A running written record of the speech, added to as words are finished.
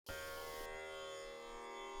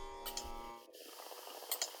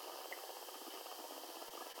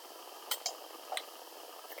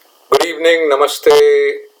evening, namaste,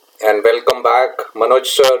 and welcome back, Manoj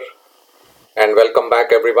sir, and welcome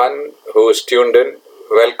back everyone who is tuned in.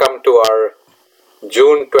 Welcome to our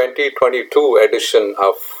June 2022 edition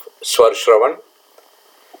of Swar Shravan.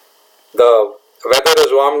 The weather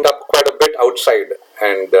has warmed up quite a bit outside,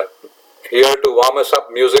 and here to warm us up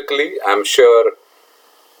musically, I'm sure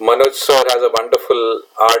Manoj sir has a wonderful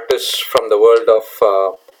artist from the world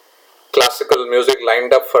of classical music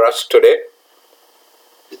lined up for us today.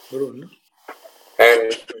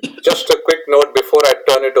 And just a quick note before I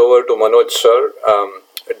turn it over to Manoj sir.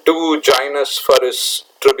 Do join us for his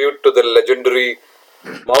tribute to the legendary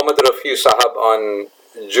Mohammad Rafi Sahab on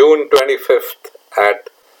June 25th at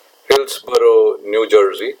Hillsborough, New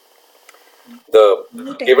Jersey. The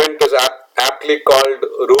event is aptly called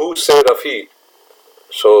Ruh Se Rafi.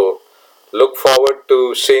 So look forward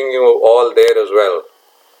to seeing you all there as well.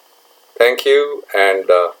 Thank you, and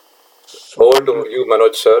over to you,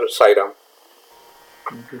 Manoj sir. Sairam.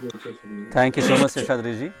 Thank you so much,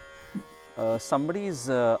 Seshadri ji. Somebody is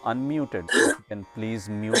unmuted. So if you can please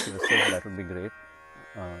mute yourself, that would be great.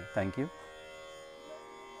 Thank you.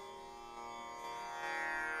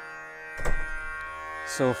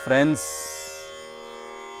 So, friends,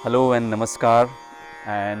 hello and namaskar,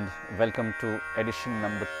 and welcome to edition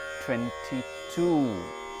number 22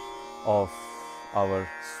 of our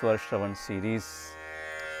Swar Shravan series.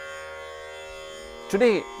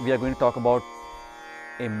 Today, we are going to talk about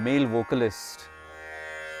a male vocalist,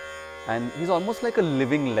 and he's almost like a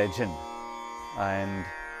living legend, and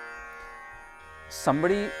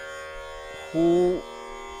somebody who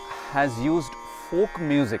has used folk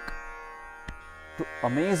music to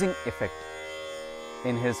amazing effect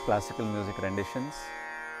in his classical music renditions.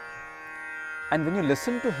 And when you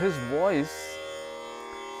listen to his voice,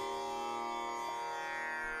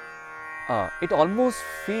 it almost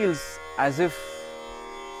feels as if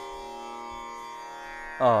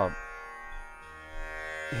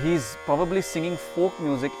he's probably singing folk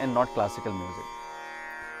music and not classical music.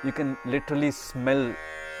 You can literally smell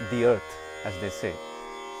the earth, as they say,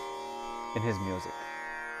 in his music.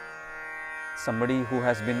 Somebody who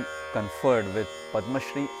has been conferred with Padma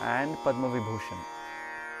Shri and Padma Vibhushan,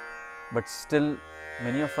 but still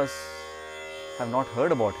many of us have not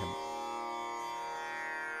heard about him.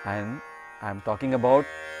 And I'm talking about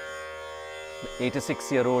the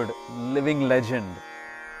 86-year-old living legend,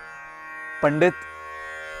 Pandit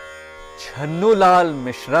Channulal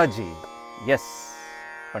Mishra ji. Yes,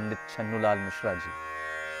 Pandit Channulal Mishra ji.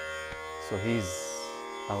 So he's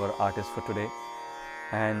our artist for today.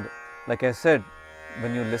 And like I said,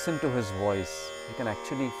 when you listen to his voice, you can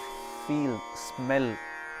actually feel, smell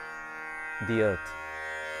the earth.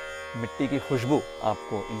 मिट्टी की खुशबू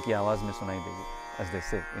आपको इनकी आवाज़ में सुनाई देगी, as they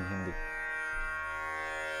say in Hindi.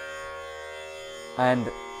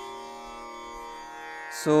 And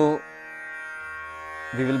so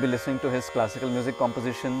we will be listening to his classical music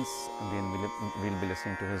compositions, and then we'll be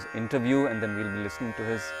listening to his interview, and then we'll be listening to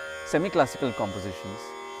his semi-classical compositions,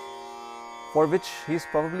 for which he's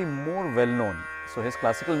probably more well known. So his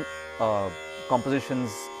classical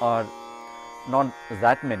compositions are not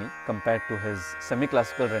that many compared to his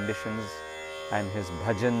semi-classical renditions and his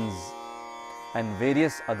bhajans and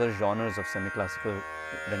various other genres of semi-classical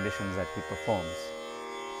renditions that he performs.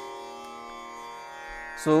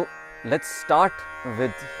 So let's start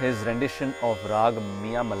with his rendition of Rag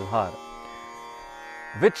Mia Malhar,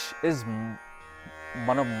 which is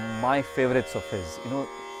one of my favorites of his. You know,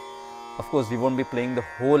 of course, we won't be playing the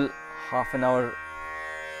whole half an hour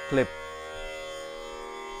clip,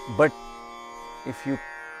 but if you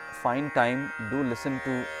find time, do listen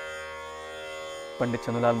to Pandit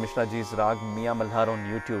Channulal Mishra ji's Rag Mia Malhar on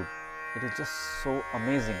YouTube. It is just so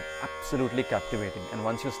amazing, absolutely captivating. And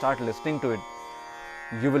once you start listening to it,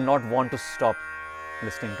 you will not want to stop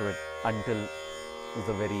listening to it until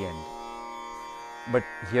the very end. But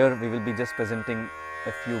here we will be just presenting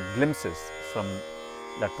a few glimpses from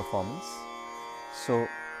that performance. So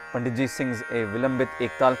Pandit ji sings a Vilambit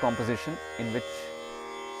Ektal composition in which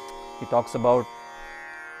he talks about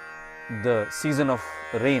the season of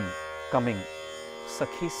rain coming.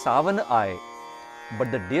 Sakhi savan aaye,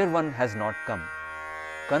 but the dear one has not come.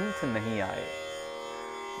 Kanth nahi aaye.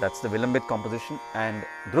 That's the Vilambit composition. And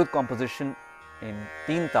Drut composition in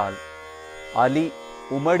Teen Tal. Ali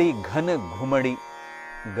umadi ghan ghumadi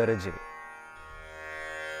garaje.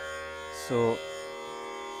 So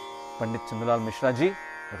Pandit Channulal Mishra ji,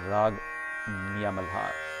 Rag Mia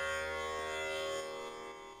Malhar.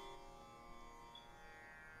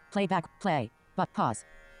 Playback, play, but pause.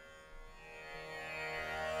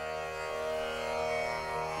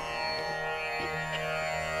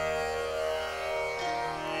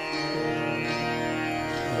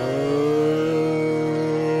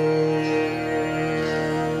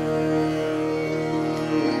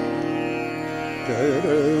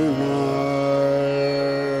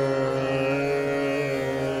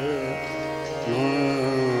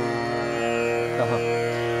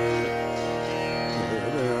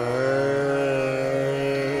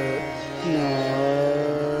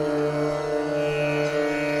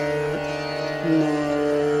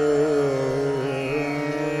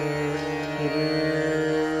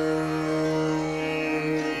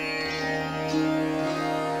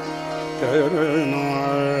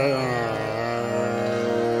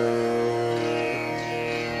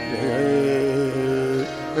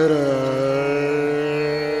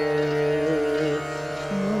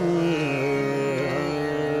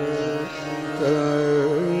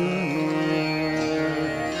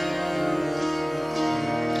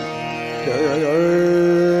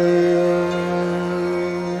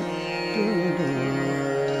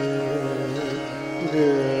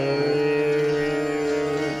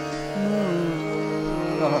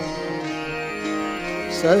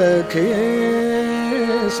 Sakhi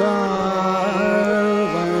sa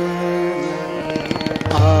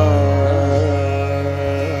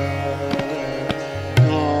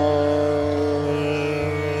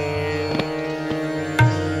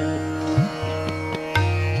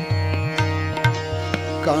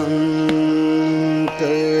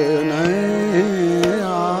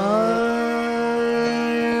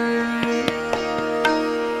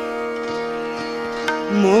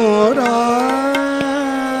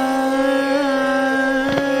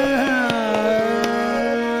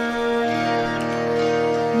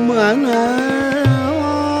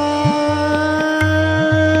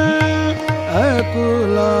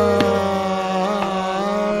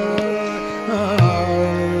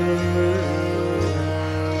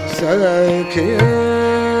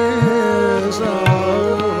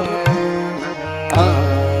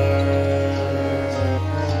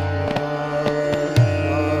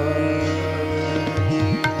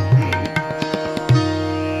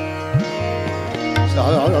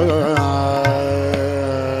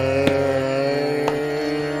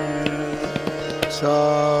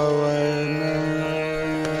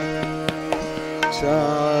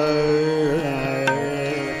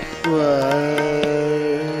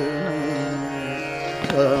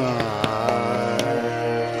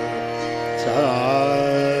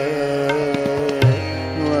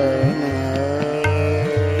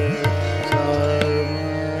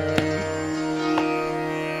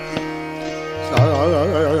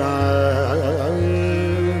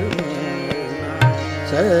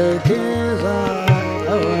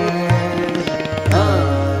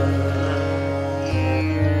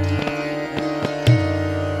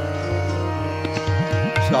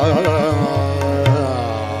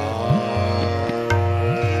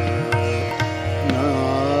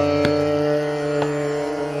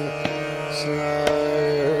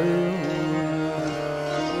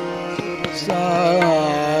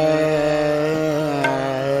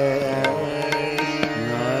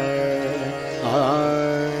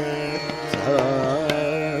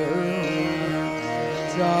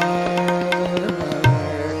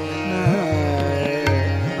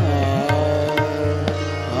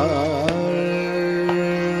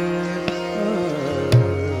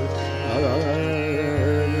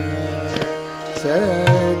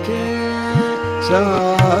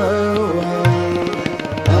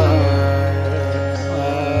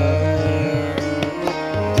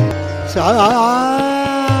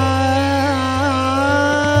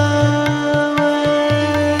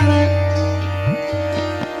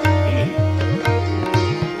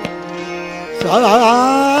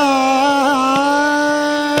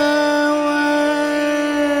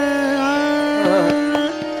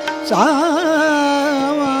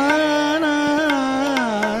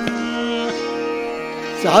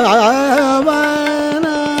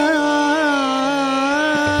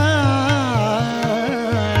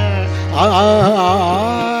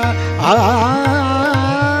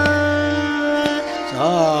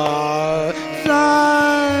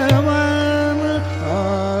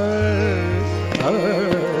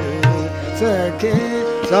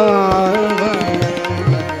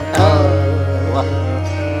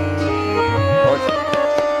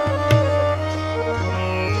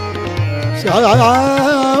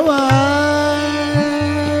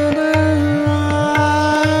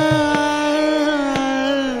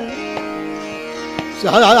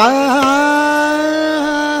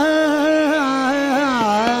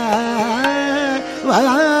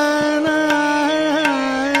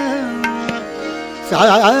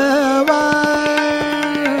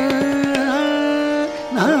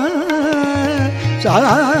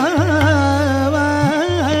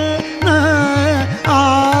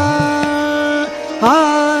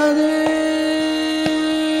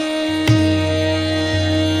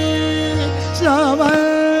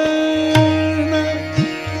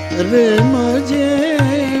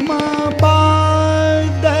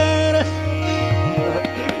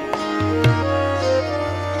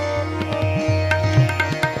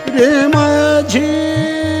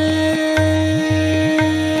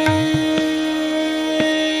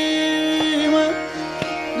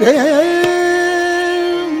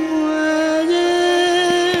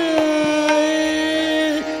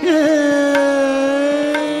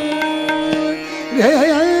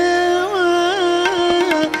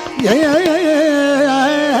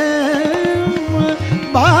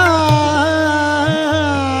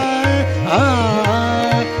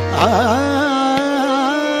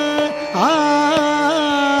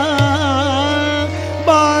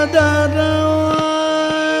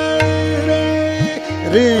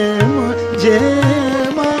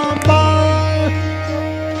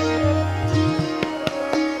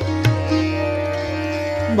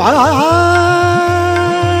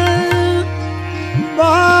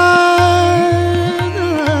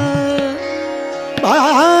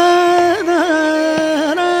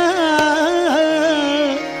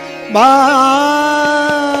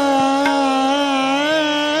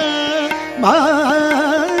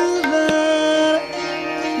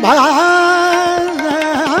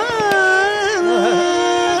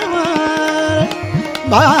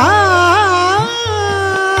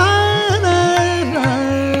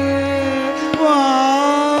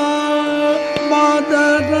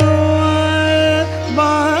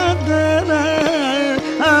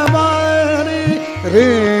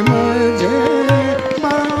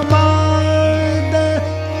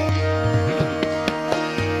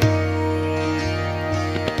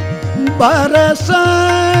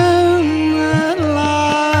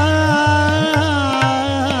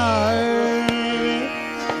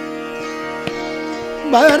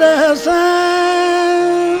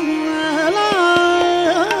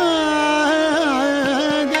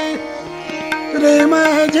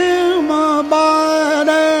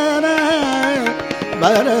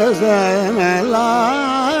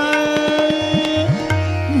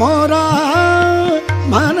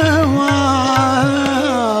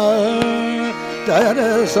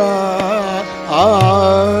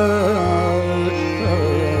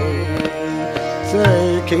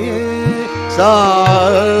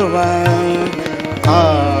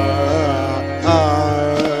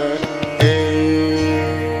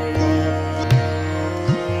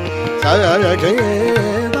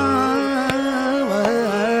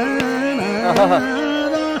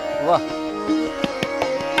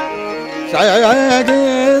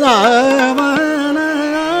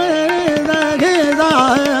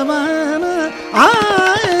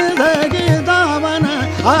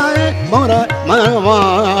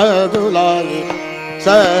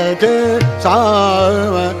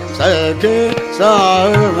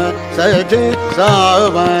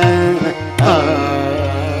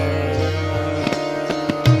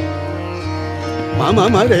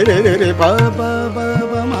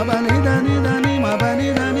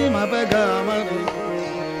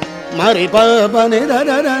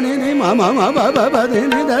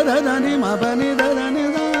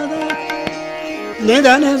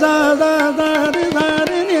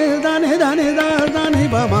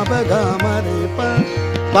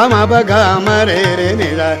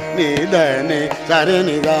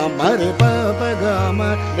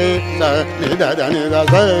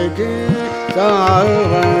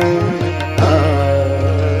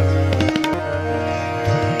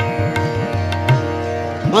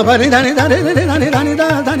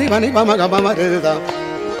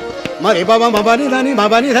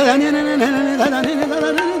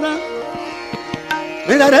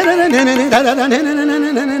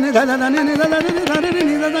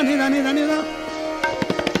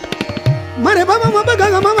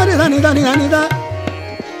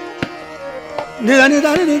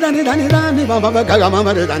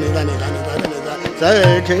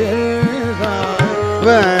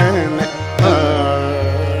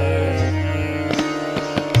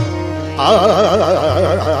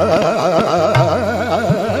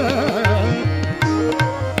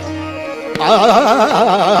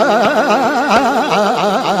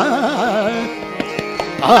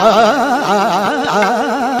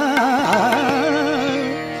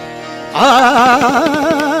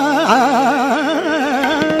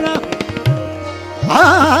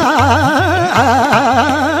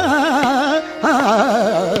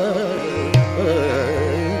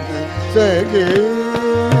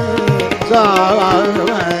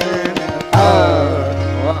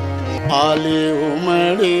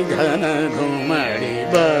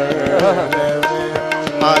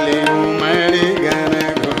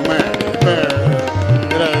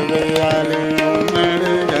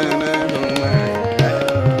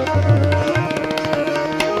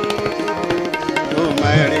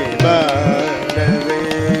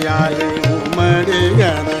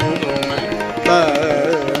Umadi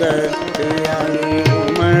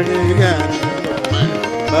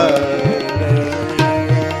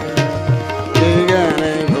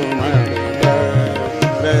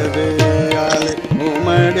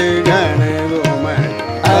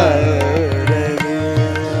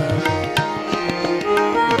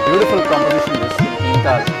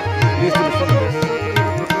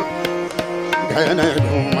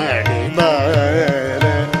घुमड़ी बर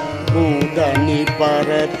बूंदनी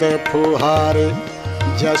परत फुहारे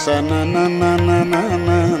Jason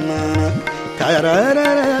कर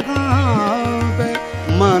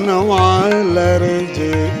मनवालर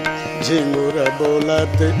जे झिंगुर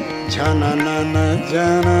बोलत झनन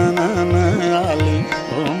जनन आली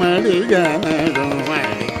घुमड़ी गन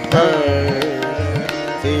घुमड़ी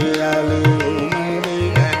आली घुमड़ी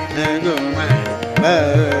गन घुमड़ी।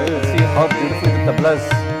 See how beautiful the tablas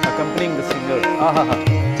accompanying the singer.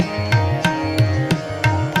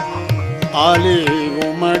 आली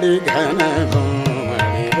घुमड़ी घन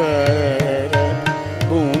घुमड़ी बर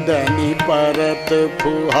बूंदनी परत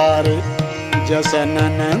फुहारे जसन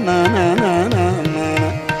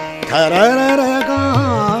थर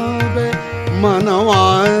गावे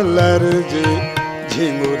मनवालर जे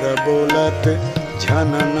झिंगुर बोलत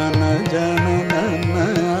झनन जनन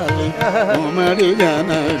आली घुमड़ी घन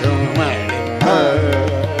घुमड़ी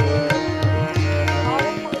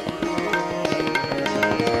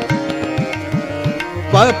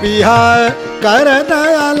पपिया कर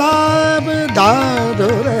दयालाभ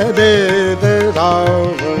दादुर दे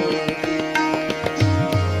दाव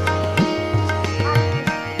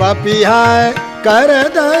पपिया कर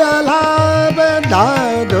दयालाभ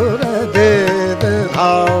दादुर दे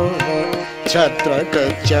दाव छत्र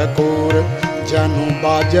चकोर जनु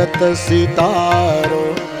बाजत सितारो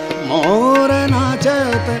मोर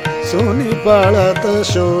नाचत सुनि पड़त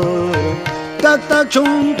शोर तक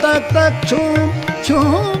तक छूम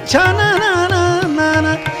छूम छनन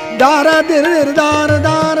दारा दिर दार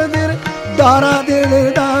दार दिर दारा दिर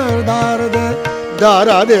दार दार दिर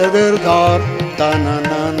दारा दिर दार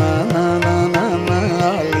तनन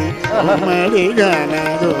आली घुमड़ी गन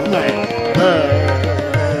घुमड़ी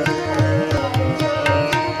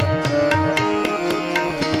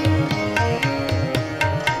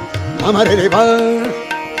ममरे रे बा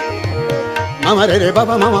ममरे रे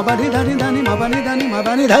बाबा मम बनी धनी धनी मबनी धनी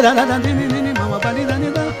मबनी धदा धनी नी मम बनी धनी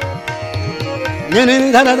दा नी नी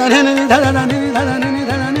धदा धनी धदा धनी धदा नी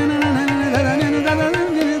धदा नी धदा नी धदा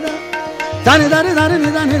नी दा धनी धनी धनी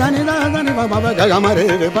धनी धनी दा धनी बाबा गमरे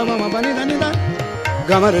रे बाबा मम बनी धनी दा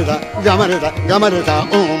गमरे दा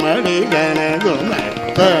उमड़ी गन घुमड़ी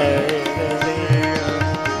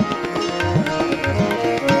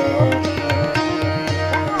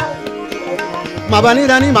मबनी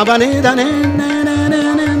धनी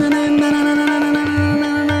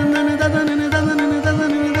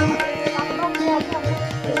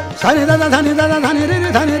सनी दादा धनी दादा धनी रे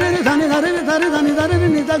धनी रे धनी धनी धनी धनी धनी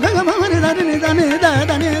नि दा ग म रे धनी नि धनी दा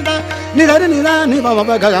धनी दा नि धनी नि दा नि बाबा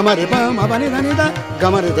ग ग म रे प म बनी धनी दा ग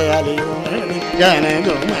म रे दयाली गन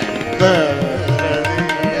घुमड़ी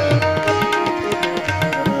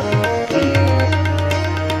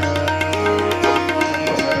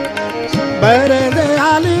बर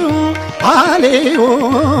दयाली आली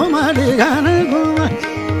घुमड़ी घन घुमड़ी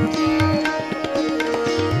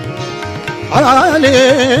आली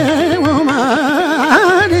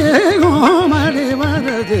घुमड़ी घुमड़ी बर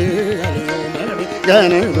दयाली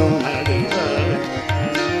घन घुमड़ी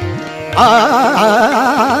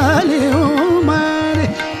आली घुमड़ी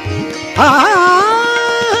आली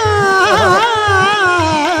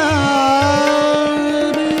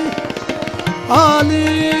घुमड़ी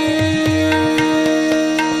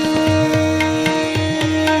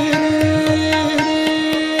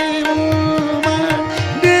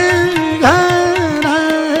गन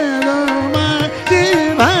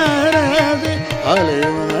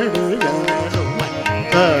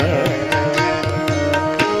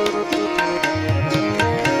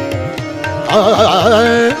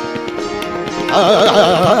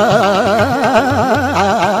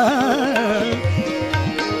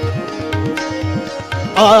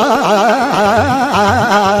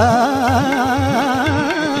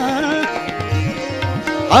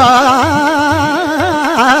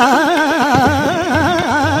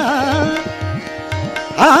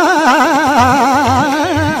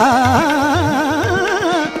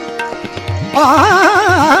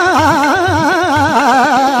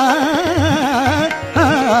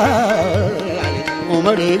आली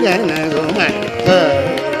घुमड़ी घन घुमड़ी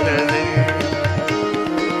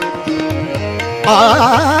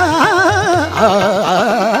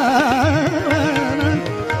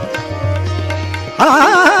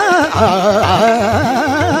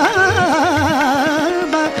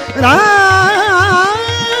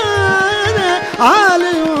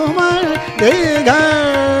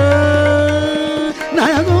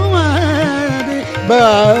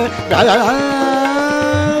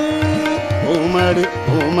घुमड़ी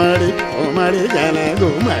घुमड़ी घुमड़ी गन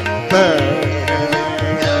घुमड़ी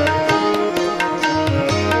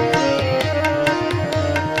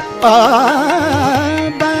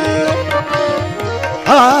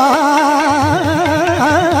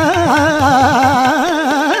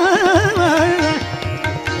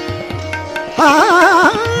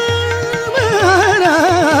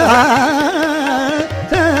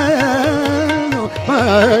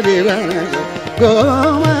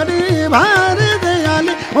Gomari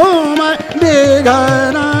Bharadayali Oma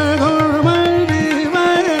Degana Gomari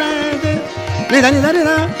Bharadayali Nidani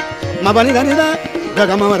Danida Mabani Danida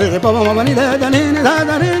Gagamari Pavamani Danini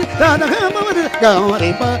Dadani Dadagamari Gamari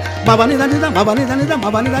Mabani Danida Mabani Danida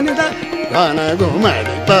Mabani Danida Gana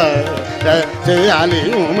Gomari Ali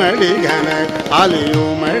Umari Gana Ali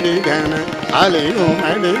Umari Gana Ali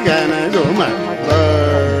Umari Gana Gomari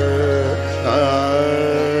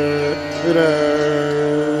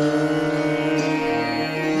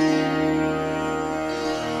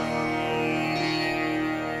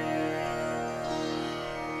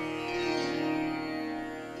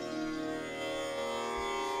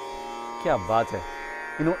क्या बात है.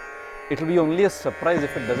 You know, it will be only a surprise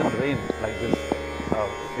if it doesn't rain like this.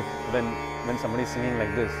 If when somebody is singing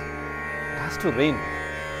like this, it has to rain.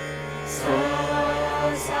 So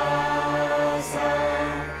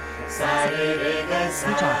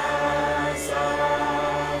Switch off.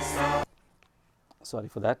 sorry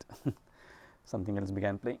for that. Something else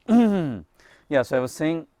began playing. Yeah, so I was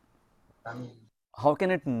saying, how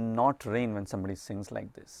can it not rain when somebody sings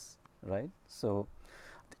like this, right? So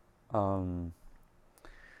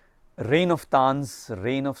rain of tans,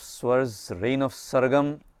 rain of swars, rain of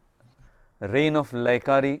sargam, rain of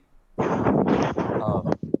laikari.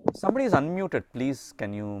 Somebody is unmuted, please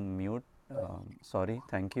can you mute? Sorry,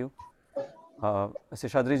 thank you.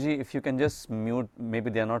 Seshadri ji, if you can just mute, maybe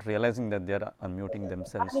they are not realizing that they are unmuting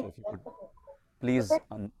themselves, so if you could please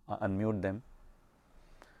unmute them.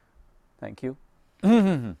 Thank you.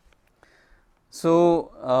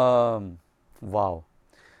 So, wow.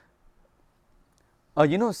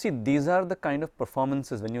 You know, see, these are the kind of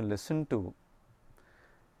performances when you listen to,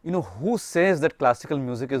 you know, who says that classical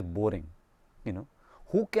music is boring? You know,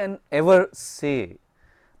 who can ever say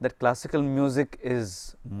that classical music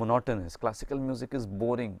is monotonous, classical music is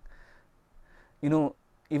boring? You know,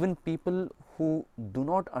 even people who do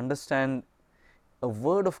not understand a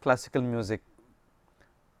word of classical music,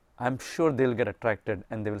 I am sure they will get attracted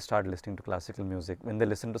and they will start listening to classical music when they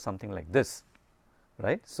listen to something like this,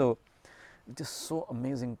 right? So, it is so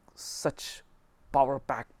amazing, such power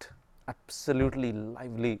packed, absolutely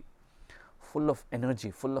lively, full of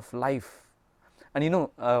energy, full of life. And you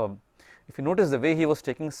know, if you notice the way he was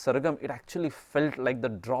taking sargam, it actually felt like the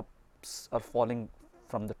drops are falling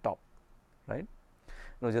from the top, right?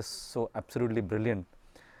 It was just so absolutely brilliant.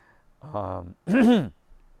 And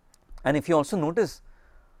if you also notice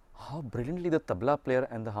how brilliantly the tabla player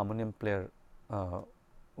and the harmonium player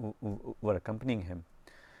were accompanying him,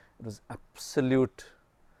 it was absolute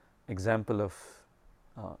example of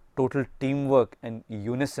total teamwork and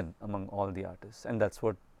unison among all the artists, and that's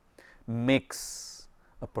what makes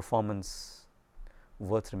a performance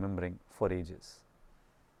worth remembering for ages,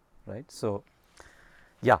 right? So,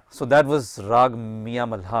 yeah, so that was Rag Mia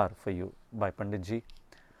Malhar for you by Pandit Ji.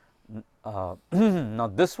 Now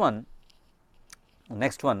this one,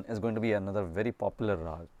 next one is going to be another very popular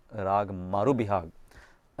rag, Rag Maru Bihag.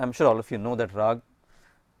 I am sure all of you know that rag.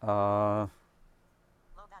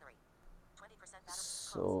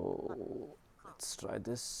 So let's try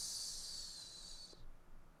this.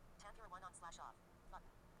 Tempura 1 on slash off. Button.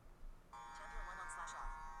 Tempura 1 on slash off.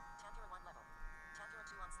 Tempura 1 level. Tempura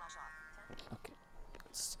 2 on slash off. Okay,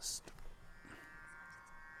 let's just.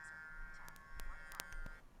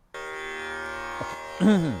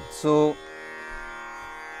 Okay. So,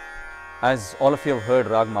 as all of you have heard,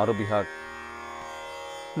 Rag Maru Bihag.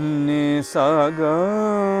 Ni sa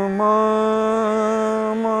ga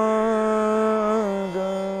ma ma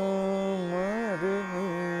ga ma re ni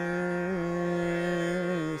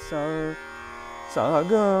sa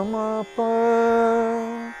ga ma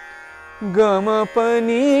pa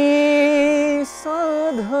ni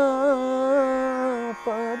sa dha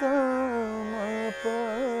pa da ma pa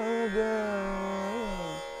ga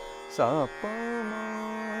sa pa ma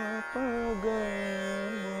pa ga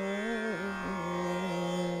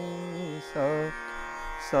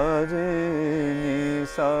sa re ni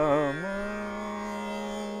sa ma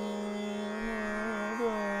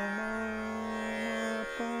ga ma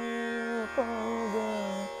pa ga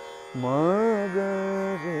ma ga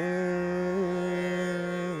re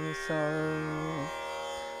sa.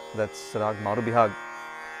 That's Rag Maru Bihag,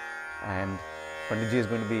 and Pandit Ji is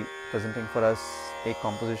going to be presenting for us a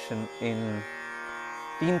composition in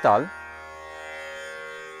Teen Tal.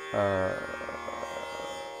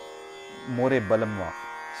 More Balamwa.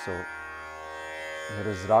 So here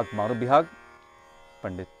is Rag Manu Bihag,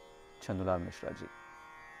 Pandit Chandulal Mishra ji.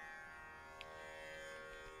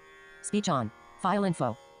 Speech on. File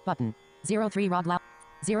info. Button. 03 Rod Loud.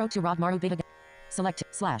 02 Rod Maru Bihag. Select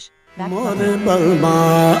slash. Back more button. बलमा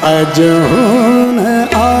अजोन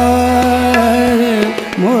आए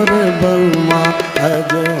मोर बलमा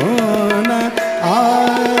अजोन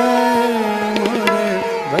आए मोर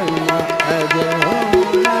बलमा अजोन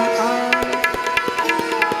आए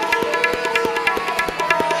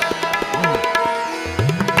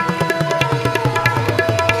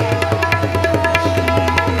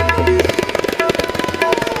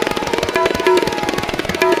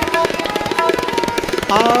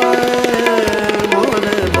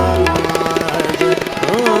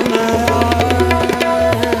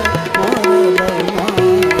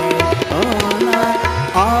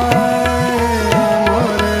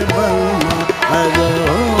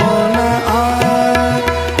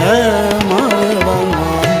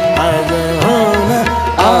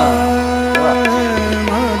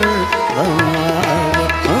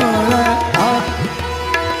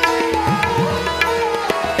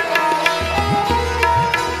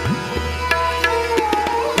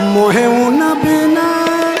मोहे उन बिना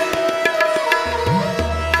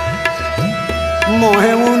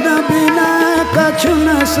मोहे उन बिना कछु न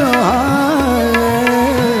सोहाए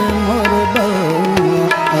मोर बलमा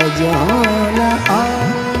अजोन आए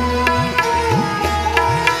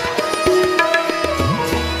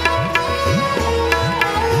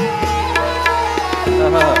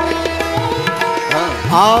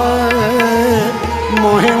आए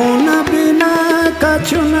मोहे उन बिना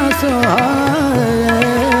कछु न सोहाए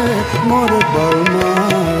मोर बलमा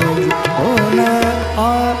अजोन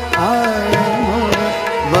आए मोर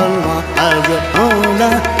बलमा अजोन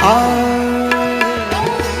आए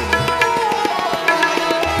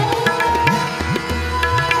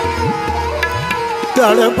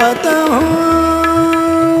तड़पत हूँ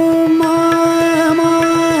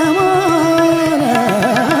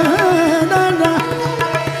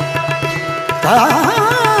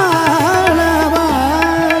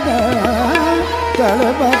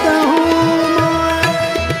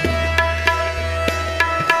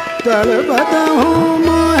तड़पत हूँ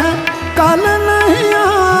मोह कल नहीं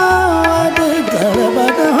आवत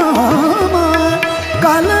तड़पत हूँ मोह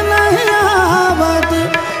कल नहीं आवत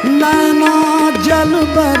नैना जल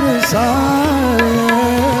बरसाए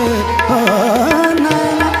हो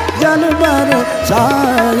नैना जल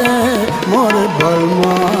बरसाए मोर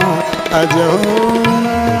बलमा अजोन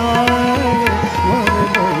आए मोर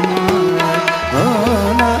बलमा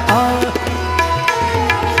अजोन आए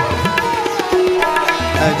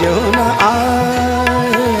अजोन आए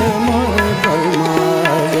मोर बलमा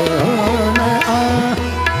अजोन आए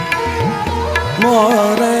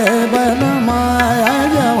मोर बलमा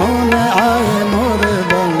अजोन आए मोर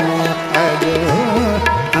बलमा अजोन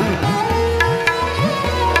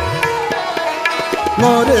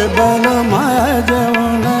मोर बलमा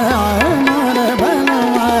अजोन आए मोर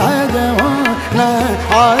बलमा अजोन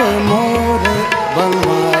आए मोर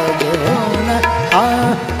बलमा अजोन आए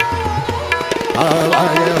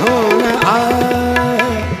अजोन आए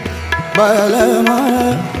बलमा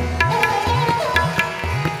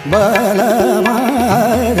बलमा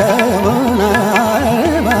अजोन आए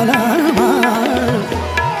बलमा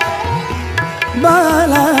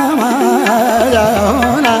बलमा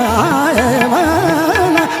अजोन आए बलमा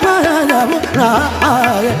अजोन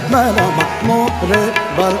आए बलमा मोर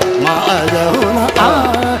बलमा अजोन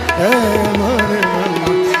आए मोर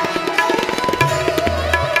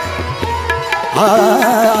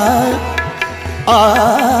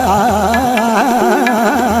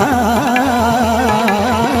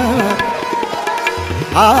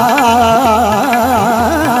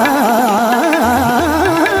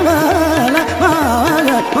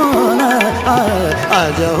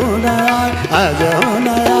अजोन अजोन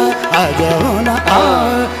अजोन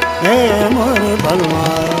हे मोर बलमा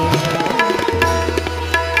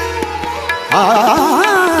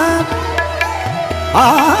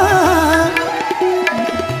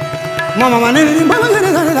mama manini mama manini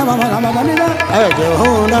mama manini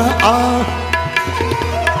अजोन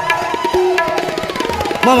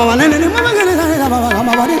mama manini mama manini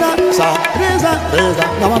mama manini sa reza reza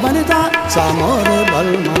mama manita sa मोर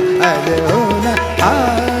बलमा अजोन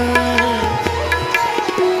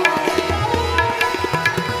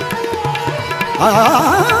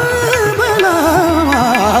बलमा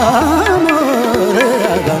मोर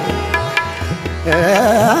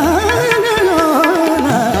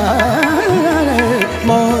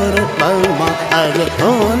मोर बलमा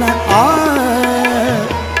अजोन आए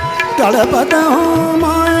तड़पत हूँ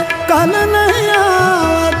मैं कल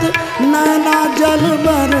जल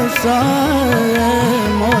बरसाए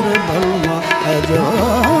मोर बलमा अज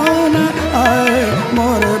होन आए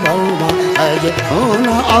मोर बलमा अज होन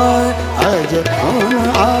आए अज होन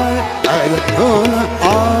आए अज होन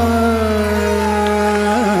आए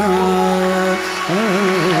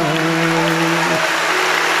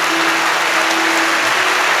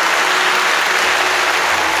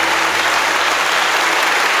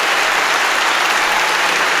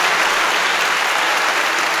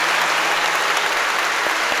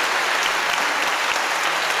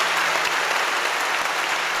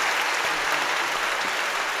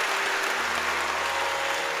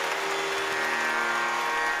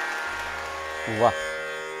Wow.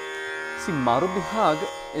 See, Marubihag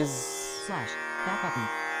is Slash. Back button.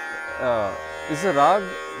 is a rag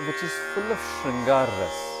which is full of Shringar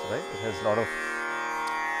ras, right? It has a lot of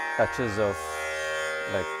touches of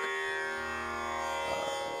like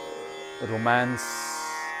romance,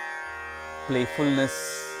 playfulness,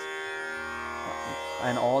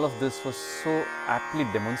 and all of this was so aptly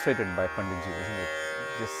demonstrated by Panditji, isn't it?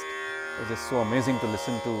 It was just so amazing to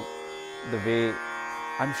listen to the way.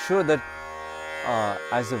 I'm sure that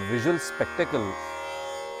as a visual spectacle,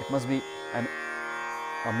 it must be an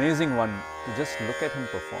amazing one to just look at him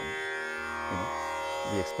perform. You know,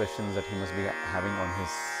 the expressions that he must be having on his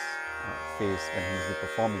face when he must be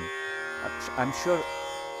performing. I'm sure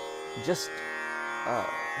just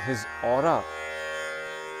his aura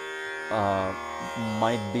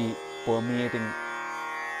might be permeating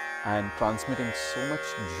and transmitting so much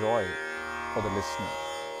joy for the listener,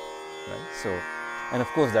 right? So, and of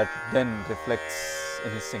course that then reflects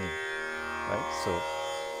in his singing, right? So,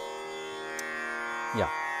 yeah.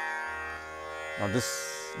 Now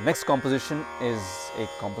this next composition is a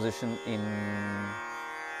composition in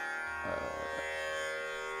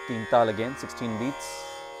Teen Tal again, 16 beats.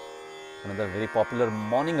 Another very popular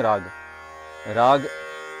morning rag.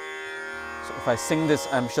 So if I sing this,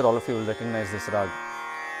 I'm sure all of you will recognize this rag.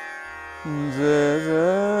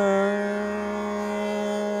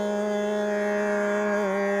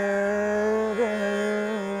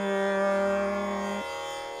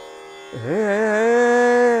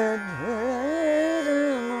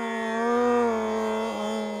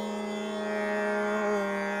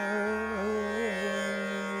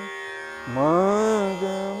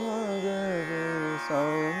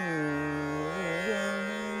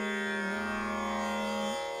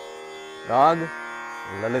 Rag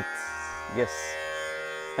Lalit, yes.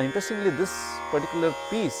 And interestingly, this particular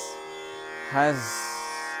piece has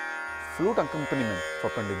flute accompaniment for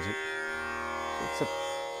Panditji. So it's a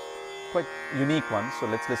quite unique one. So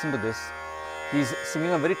let's listen to this. He's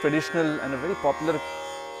singing a very traditional and a very popular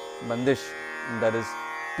bandish, that is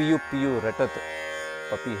Piyu Piyu Retat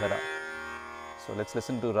Papihara. So let's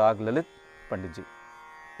listen to Rag Lalit, Panditji.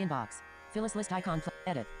 Inbox. Phyllis list icon.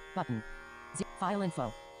 Edit. Button. File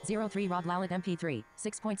info. 03 Rag Lalit MP3.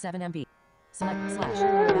 6.7 MB. Select slash.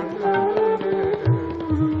 Back button.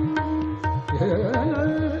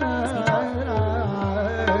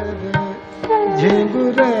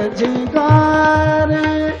 झिंगुरे झिंगारे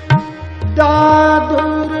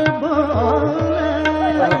दादुर बोले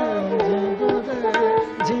झिंगुरे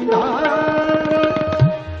झिंगारे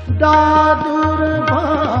दादुर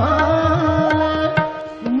बोले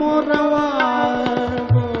मोरवा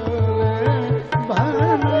बोले बन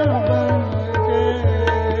बन के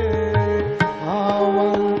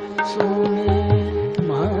आवन सुनी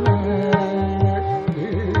मन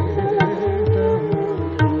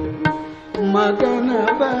मगन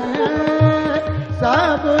बने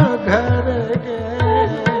सब घर के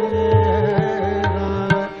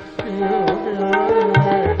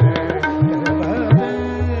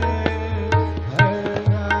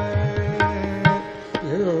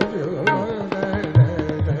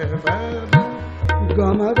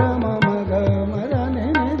गम गम मग मर नि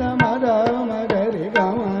गम गम गरि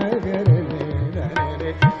गम गरि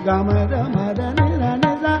रे गम गम नि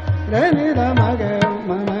रे नि मग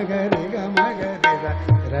मम गरि गम गरि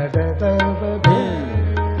रट तब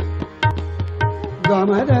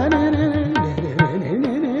गम नि नि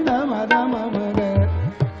गम गम मग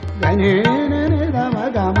गनि नि गम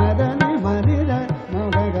गम नि मनि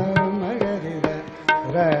मग गम गरि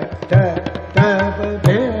रट तब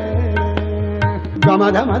गम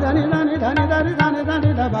धम धनि धनि धनि धनि धनि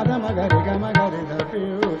धनि धम धम गरि गम गरि ध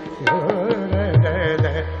पियु रे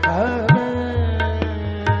रे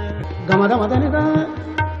गम धम धनि ध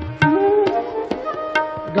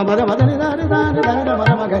गम धम धनि धनि धनि धनि धम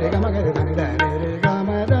धम गरि गम गरि धनि धनि रे गम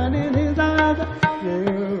धनि नि ध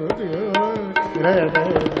पियु रे रे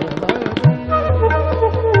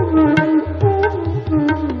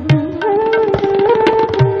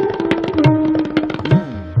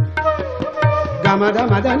da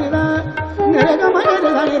ma da ni da ni re ga ma re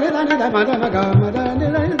da ni re da ni da ma da ma ga ma da ni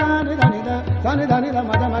re da ni da ni da da ni da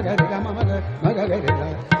ma da ma ga re ga ma ga ga re da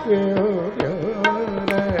yo yo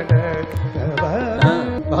re re ba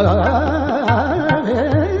ba ra re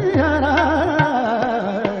ra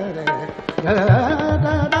re da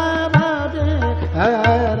da da ba re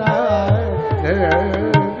ra re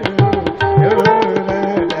yo re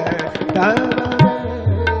da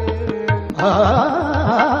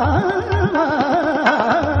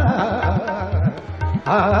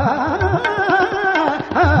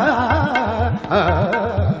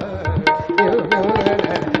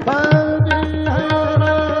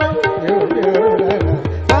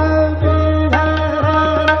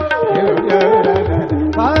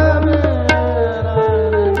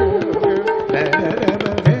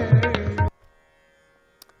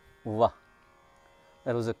Wow,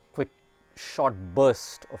 that was a quick, short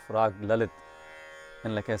burst of Rag Lalit,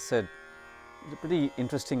 and like I said, it's a pretty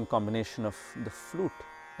interesting combination of the flute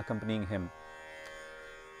accompanying him.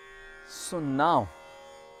 So now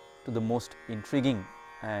to the most intriguing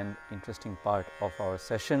and interesting part of our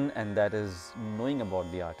session, and that is knowing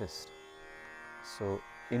about the artist. So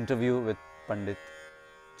interview with Pandit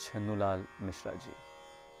Channulal Mishra ji.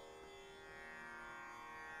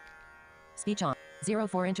 Speech on.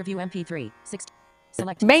 04 interview MP3. 6.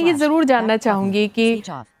 Select. मैं ये slash. ज़रूर जानना Back चाहूँगी button. कि Speech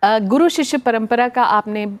off. गुरु शिष्य परंपरा का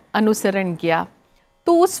आपने अनुसरण किया,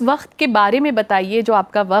 तो उस वक्त के बारे में बताइए, जो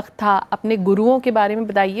आपका वक्त था, अपने गुरुओं के बारे में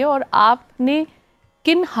बताइए, और आपने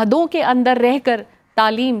किन हदों के अंदर रहकर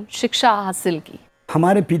तालीम शिक्षा हासिल की।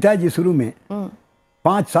 हमारे पिताजी शुरू में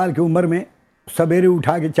 5 साल की उम्र में सवेरे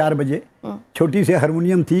उठा के 4 बजे छोटी सी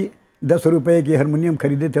हारमोनियम थी, 10 रुपए की हारमोनियम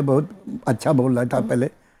खरीदे थे, बहुत अच्छा बोल रहा था पहले,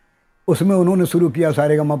 उसमें उन्होंने शुरू किया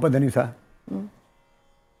सारे गा मा पा धा नि सा।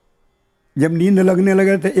 जब नींद लगने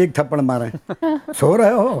लगे तो एक थप्पड़ मारे, सो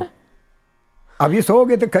रहे हो, अभी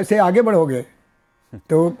सोओगे तो कैसे आगे बढ़ोगे।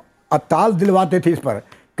 तो ताल दिलवाते थे इस पर,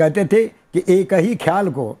 कहते थे कि एक ही ख्याल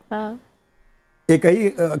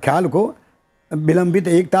को विलंबित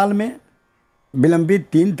 1 ताल में, विलंबित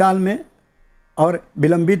 3 ताल में, और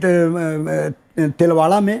विलंबित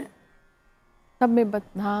तिलवाड़ा में, सब में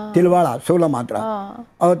हाँ। तिलवाड़ा 16 मात्रा,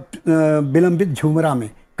 और विलंबित झुमरा में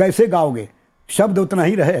कैसे गाओगे, शब्द उतना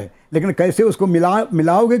ही रहे लेकिन कैसे उसको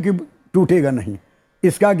मिलाओगे कि टूटेगा नहीं।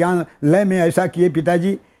 इसका ज्ञान लय में ऐसा किए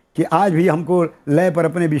पिताजी कि आज भी हमको लय पर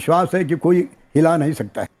अपने विश्वास है कि कोई हिला नहीं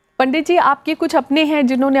सकता है। पंडित जी, आपके कुछ अपने हैं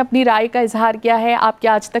जिन्होंने अपनी राय का इजहार किया है, आपके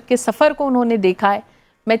आज तक के सफ़र को उन्होंने देखा है।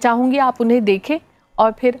 मैं चाहूँगी आप उन्हें देखें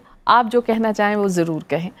और फिर आप जो कहना चाहें वो ज़रूर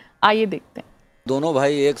कहें। आइए देखते हैं। दोनों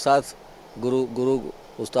भाई एक साथ गुरु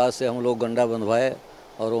उस्ताद से हम लोग गंडा बंधवाए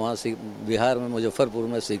और वहाँ बिहार में मुजफ्फरपुर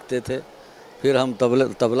में सीखते थे। फिर हम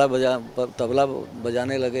तबला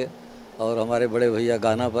बजाने लगे और हमारे बड़े भैया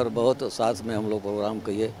गाना पर बहुत साथ में हम लोग प्रोग्राम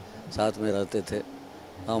किए, साथ में रहते थे।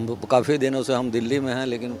 हम काफ़ी दिनों से हम दिल्ली में हैं,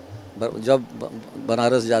 लेकिन जब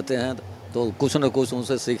बनारस जाते हैं तो कुछ न कुछ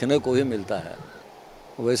उनसे सीखने को ही मिलता है।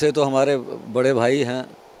 वैसे तो हमारे बड़े भाई हैं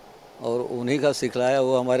और उन्हीं का सिखलाया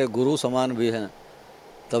वो हमारे गुरु समान भी हैं।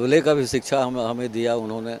 तबले का भी शिक्षा हमें दिया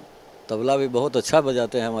उन्होंने, तबला भी बहुत अच्छा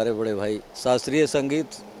बजाते हैं हमारे बड़े भाई। शास्त्रीय संगीत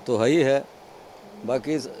तो है ही है,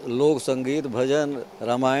 बाकी लोक संगीत, भजन,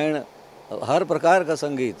 रामायण, हर प्रकार का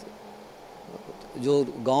संगीत जो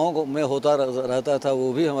गाँव में होता रहता था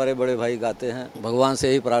वो भी हमारे बड़े भाई गाते हैं। भगवान से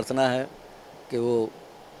यही प्रार्थना है कि वो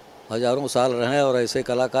हजारों साल रहें और ऐसे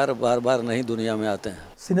कलाकार बार बार नहीं दुनिया में आते हैं।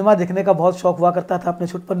 सिनेमा देखने का बहुत शौक़ हुआ करता था अपने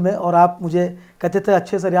छुटपन में, और आप मुझे कहते थे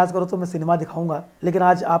अच्छे से रियाज़ करो तो मैं सिनेमा दिखाऊंगा। लेकिन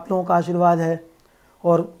आज आप लोगों का आशीर्वाद है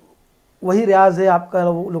और वही रियाज है, आपका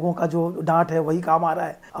लोगों का जो डांट है वही काम आ रहा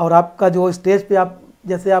है। और आपका जो स्टेज पे आप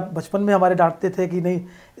जैसे आप बचपन में हमारे डांटते थे कि नहीं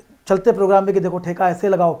चलते प्रोग्राम में कि देखो ठेका ऐसे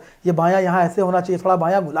लगाओ, ये बायां यहाँ ऐसे होना चाहिए, थोड़ा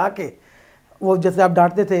बायां घुला के, वो जैसे आप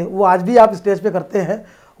डांटते थे वो आज भी आप स्टेज पे करते हैं।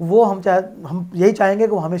 वो हम यही चाहेंगे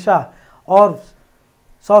कि वो हमेशा और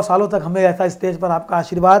 100 सालों तक हमें ऐसा स्टेज पर आपका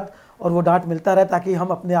आशीर्वाद और वो डांट मिलता रहे, ताकि हम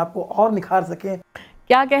अपने आप को और निखार सकें।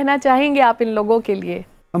 क्या कहना चाहेंगे आप इन लोगों के लिए?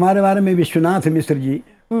 हमारे बारे में विश्वनाथ मिश्र जी,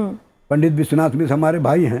 पंडित विश्वनाथ मिश्र हमारे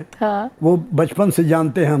भाई हैं। हाँ। वो बचपन से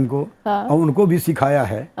जानते हैं हमको। हाँ। और उनको भी सिखाया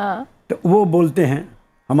है। हाँ। तो वो बोलते हैं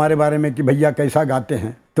हमारे बारे में कि भैया कैसा गाते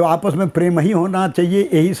हैं। तो आपस में प्रेम ही होना चाहिए,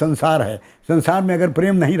 यही संसार है। संसार में अगर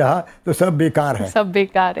प्रेम नहीं रहा तो सब बेकार है, सब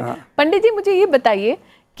बेकार है। हाँ। पंडित जी मुझे ये बताइए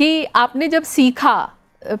कि आपने जब सीखा,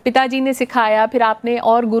 पिताजी ने सिखाया, फिर आपने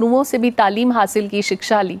और गुरुओं से भी तालीम हासिल की,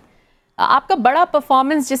 शिक्षा ली, आपका बड़ा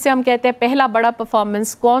परफॉर्मेंस जिसे हम कहते हैं पहला बड़ा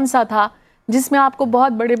परफॉर्मेंस कौन सा था जिसमें आपको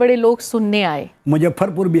बहुत बड़े बड़े लोग सुनने आए?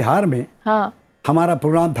 मुजफ्फरपुर बिहार में। हाँ। हमारा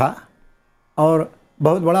प्रोग्राम था और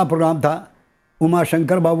बहुत बड़ा प्रोग्राम था। उमा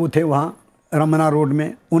शंकर बाबू थे वहाँ रमना रोड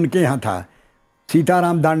में, उनके यहाँ था।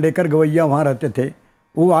 सीताराम दांडेकर गवैया वहाँ रहते थे,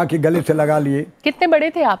 वो आके गले से लगा लिए। कितने बड़े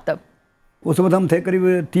थे आप तब? उस वक्त हम थे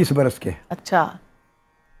करीब 30 बरस के। अच्छा।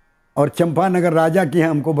 और चंपानगर राजा के यहाँ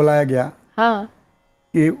हमको बुलाया गया हाँ।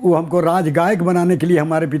 कि वो हमको राज गायक बनाने के लिए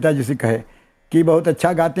हमारे पिताजी से कहे कि बहुत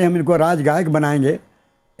अच्छा गाते हैं, हम इनको राज गायक बनाएंगे।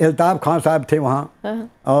 अल्ताफ खान साहब थे वहाँ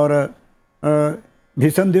और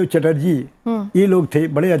भीषम देव चटर्जी, ये लोग थे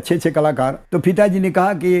बड़े अच्छे अच्छे कलाकार। तो पिताजी ने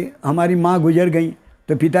कहा कि हमारी माँ गुजर गई,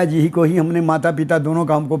 तो पिताजी ही को ही हमने, माता पिता दोनों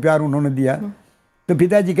का हमको प्यार उन्होंने दिया। तो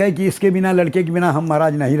पिताजी कहे कि इसके बिना, लड़के के बिना हम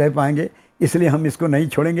महाराज नहीं रह पाएंगे, इसलिए हम इसको नहीं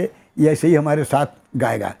छोड़ेंगे, ये ऐसे ही हमारे साथ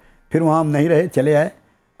गाएगा। फिर वहाँ हम नहीं रहे, चले आए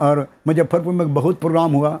और मुजफ्फरपुर में बहुत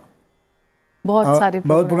प्रोग्राम हुआ, बहुत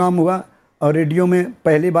प्रोग्राम हुआ। और रेडियो में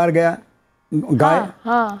पहली बार गया गाए,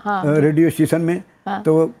 रेडियो स्टेशन में।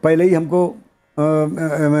 तो पहले ही हमको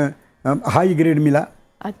हाई ग्रेड मिला।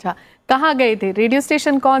 अच्छा, कहाँ गए थे? रेडियो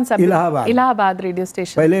स्टेशन कौन सा? इलाहाबाद। Allahabad radio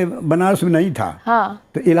station. पहले बनारस में नहीं था। हाँ।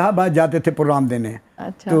 तो इलाहाबाद जाते थे प्रोग्राम देने।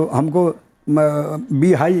 अच्छा। तो हमको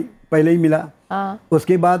बी हाई पहले ही मिला। हाँ।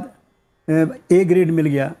 उसके बाद ए ग्रेड मिल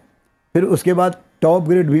गया, फिर उसके बाद टॉप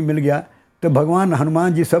ग्रेड भी मिल गया। तो भगवान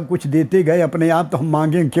हनुमान जी सब कुछ देते गए अपने आप, तो हम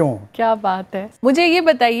मांगें क्यों? क्या बात है। मुझे ये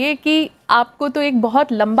बताइए कि आपको तो एक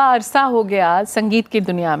बहुत लंबा अरसा हो गया संगीत की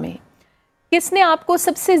दुनिया में, किसने आपको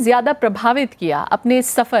सबसे ज्यादा प्रभावित किया अपने इस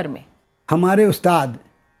सफर में? हमारे उस्ताद,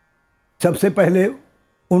 सबसे पहले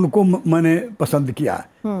उनको मैंने पसंद किया,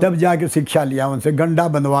 तब जाके शिक्षा लिया उनसे, गंडा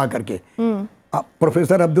बंधवा करके।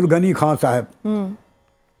 प्रोफेसर अब्दुल गनी खान साहब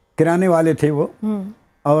किराने वाले थे वो,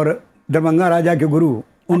 और दरभंगा राजा के गुरु,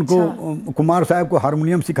 उनको अच्छा। कुमार साहब को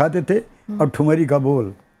हारमोनियम सिखाते थे और ठुमरी का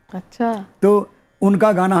बोल। अच्छा। तो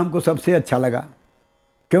उनका गाना हमको सबसे अच्छा लगा,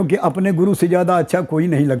 क्योंकि अपने गुरु से ज़्यादा अच्छा कोई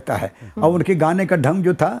नहीं लगता है। और उनके गाने का ढंग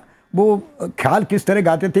जो था, वो ख्याल किस तरह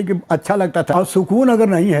गाते थे कि अच्छा लगता था। और सुकून अगर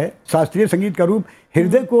नहीं है, शास्त्रीय संगीत का रूप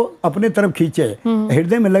हृदय को अपने तरफ खींचे,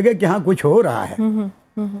 हृदय में लगे कि हाँ कुछ हो रहा है।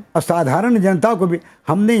 और साधारण जनता को भी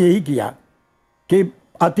हमने यही किया कि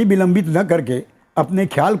अति विलंबित न करके अपने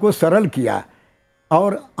ख्याल को सरल किया,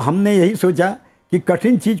 और हमने यही सोचा कि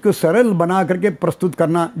कठिन चीज को सरल बना करके प्रस्तुत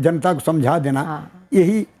करना, जनता को समझा देना,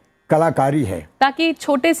 यही कलाकारी है, ताकि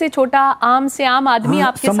छोटे से छोटा, आम से आम आदमी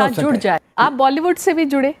आपके साथ जुड़ जाए। आप बॉलीवुड से भी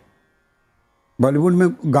जुड़े? बॉलीवुड में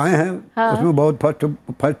गाए हैं। उसमें बहुत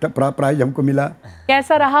फर्स्ट प्राइज हमको मिला।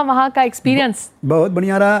 कैसा रहा वहाँ का एक्सपीरियंस? बहुत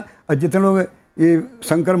बढ़िया रहा। और जितने लोग ये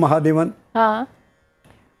शंकर महादेवन,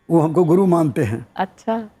 वो हमको गुरु मानते हैं।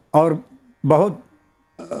 अच्छा। और बहुत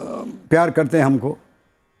प्यार करते हैं हमको।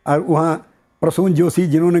 और वहाँ प्रसून जोशी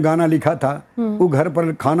जिन्होंने गाना लिखा था, वो घर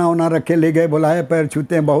पर खाना वाना रखे ले गए, बुलाए, पैर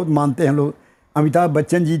छूते हैं, बहुत मानते हैं लोग। अमिताभ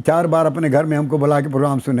बच्चन जी 4 बार अपने घर में हमको बुला के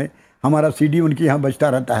प्रोग्राम सुने, हमारा सीडी उनके यहाँ बजता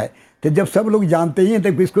रहता है। तो जब सब लोग जानते ही हैं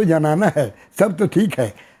तो किसको जनाना है, सब तो ठीक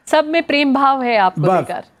है। सब में प्रेम भाव है आपको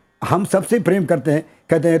लेकर। हम सबसे प्रेम करते हैं।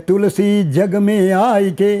 कहते हैं तुलसी जग में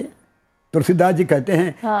आई के, तुलसीदास जी कहते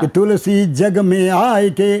हैं कि तुलसी जग में आए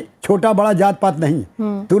के, छोटा बड़ा जात पात नहीं,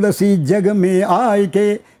 तुलसी जग में आए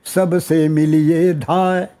के सबसे मिलिए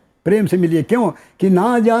धाय, प्रेम से मिलिए। क्यों? कि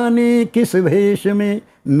ना जाने किस भेष में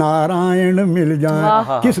नारायण मिल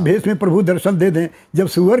जाए, किस भेष में प्रभु दर्शन दे दें। जब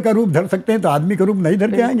सुअर का रूप धर सकते हैं तो आदमी का रूप नहीं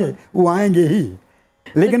धर के आएंगे, वो आएंगे ही,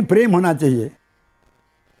 लेकिन प्रेम होना चाहिए।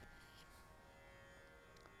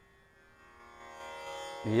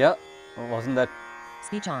 Yeah, wasn't that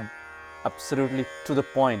Speech on. absolutely to the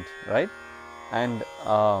point, right? And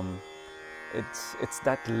it's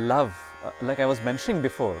that love, like I was mentioning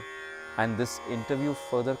before, and this interview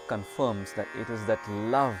further confirms that it is that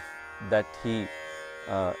love that he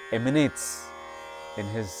emanates in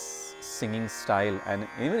his singing style and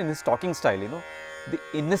even in his talking style. You know, the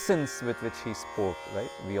innocence with which he spoke,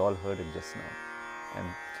 right? We all heard it just now. And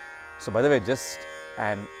so, by the way, just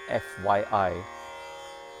an FYI,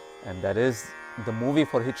 and that is the movie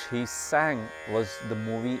for which he sang was the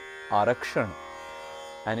movie Arakshan,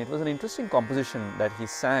 and it was an interesting composition that he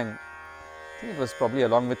sang. I think it was probably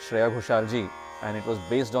along with Shreya Ghoshal ji, and it was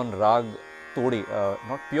based on Rag Todi,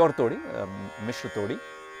 not pure Todi, Mishra Todi,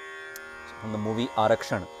 from the movie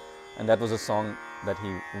Arakshan, and that was a song that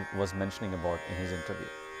he was mentioning about in his interview.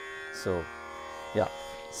 So, yeah.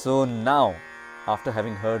 So now, after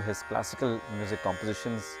having heard his classical music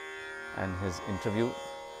compositions and his interview,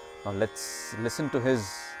 now let's listen to his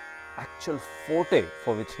actual forte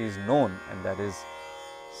for which he is known, and that is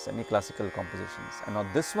semi-classical compositions. And now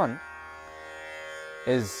this one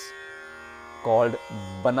is called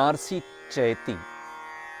Banarsi Chaiti,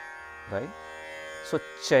 right? So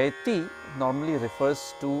Chaiti normally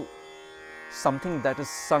refers to something that is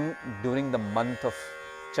sung during the month of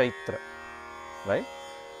Chaitra, right?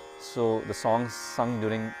 So the songs sung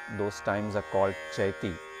during those times are called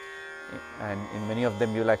Chaiti. and in many of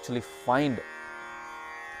them you will actually find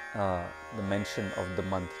the mention of the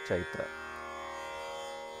month Chaitra,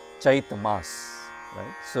 Chaitra Mas,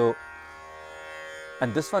 right? So,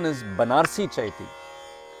 and this one is Banarsi Chaiti.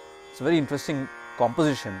 It's a very interesting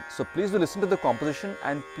composition. So please do listen to the composition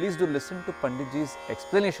and please do listen to Panditji's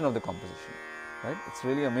explanation of the composition, right? It's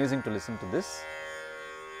really amazing to listen to this.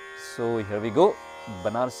 So here we go,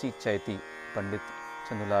 Banarsi Chaiti, Pandit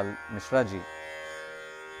Chandulal Mishra ji.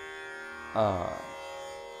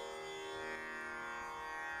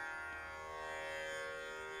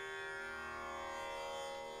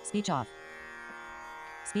 Speech off.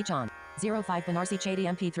 Speech on. 05 Banarsi Chaiti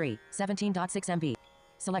MP3, 17.6 MB.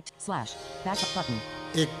 Select / back button.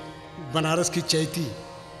 एक बनारस की चैती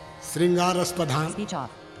श्रृंगार रस प्रधान Speech off.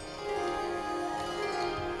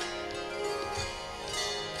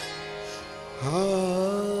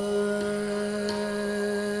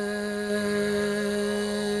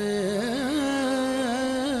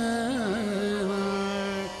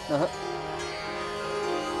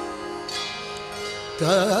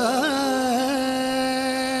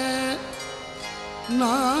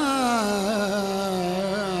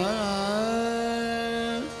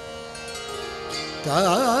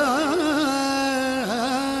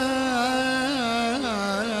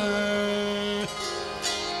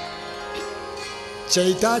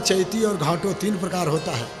 Chaita, चैती और घाटो 3 प्रकार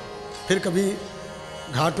होता है। फिर कभी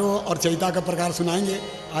घाटो और चैता का प्रकार सुनाएंगे।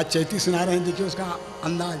 आज चैती सुना रहे हैं, देखिए उसका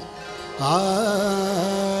अंदाज।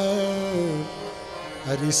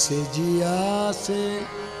 हरि से जिया से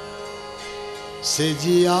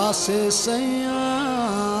सैया,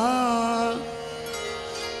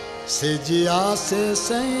 से जिया से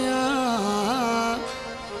सैया,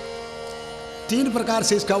 3 प्रकार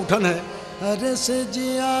से इसका उठन है। अरे से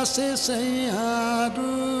जिया से सैया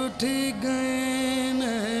रूठ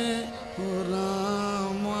गए हो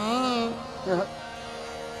रामा,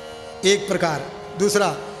 एक प्रकार। दूसरा,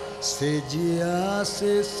 से जिया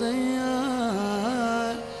से सैया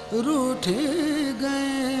रूठ गए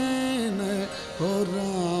हो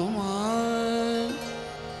रामा,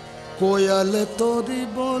 कोयल तोरी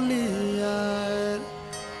बोलिया।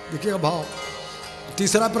 देखिएगा भाव।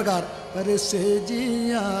 तीसरा प्रकार, अरे से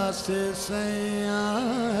जिया से सैया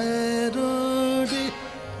रूठ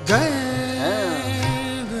गए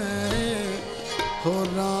हो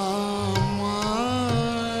रामा,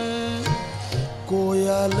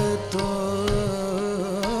 कोयल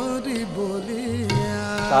तोरी बोलिया।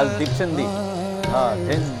 ताल दीपचंदी,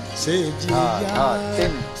 से जिया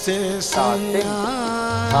से सैया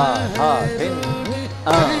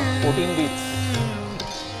 14 beats.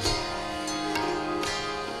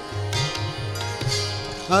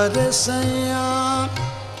 अरे सैया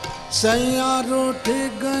सैया रूठ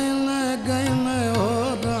गैन गैन हो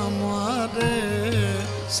रामा रे,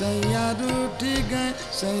 सैया रूठ गए,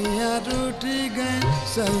 सैया रूठ गए,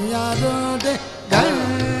 सैया रूठ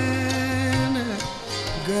गैन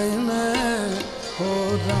गैन हो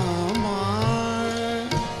रामा,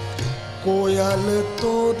 कोयल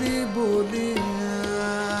तोरी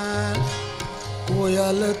बोलिया,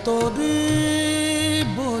 कोयल तोरी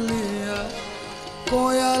बोलिया,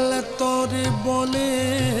 कोयल तोरी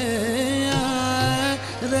बोलिया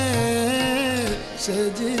रे, से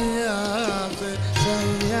जिया से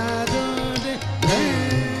सैया रूठ गए।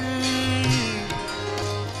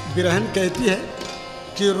 बिरहन कहती है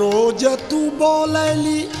कि रोज तू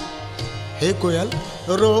बोलैली, हे कोयल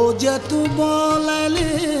रोज तू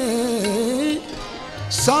बोलैली,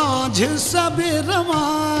 साँझ सबेरवा,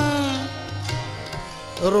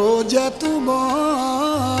 रोज तू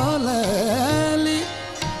बोलैली,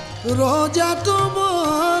 रोज तू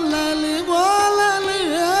बोलैली, बोलैली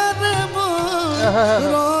रे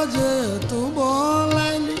रोज तू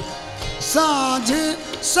बोलैली, साँझ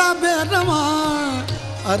सबेरवा।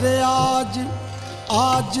 अरे आज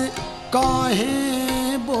आज काहे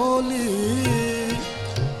बोली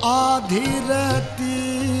आधी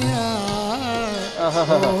रतिया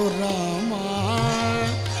हो रामा,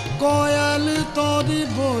 कोयल तोरी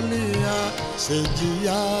बोलिया, से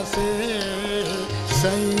जिया से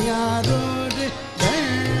सैया रूठ गए।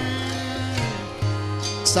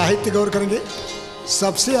 साहित्य गौर करेंगे,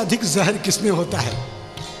 सबसे अधिक जहर किसमें होता है?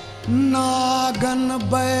 नागन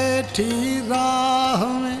बैठी राह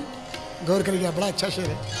में, गौर करेंगे, बड़ा अच्छा शेर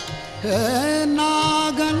है।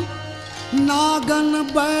 नागन नागन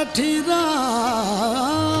बैठी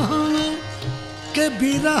राह में, के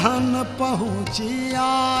बिरहन पहुँची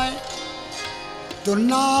आए, तो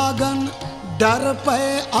नागन डर पे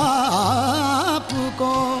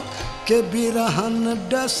आपको के बिरहन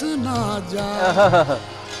डस ना जाए।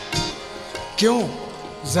 क्यों?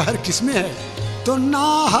 जहर किसमें है? तो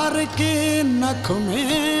नाहर के नख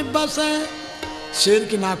में बसे, शेर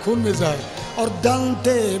के नाखून में जहर, और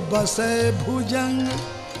दंते बसे भुजंग,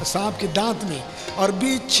 सांप के दांत में, और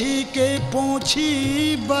बिच्छी के पोंछी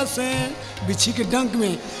बसे, बिच्छी के डंक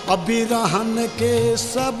में, और बिरहन के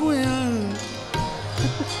सब अंग,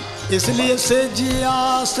 इसलिए से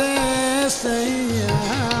जिया से सैया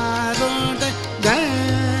रोट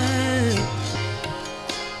गए।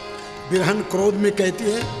 बिरहन क्रोध में कहती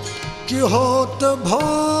है कि होत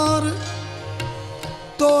भोर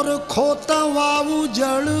तोर खोतवा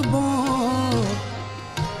उजड़बो,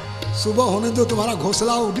 सुबह होने दो तुम्हारा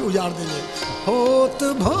घोंसला उजाड़ देंगे। होत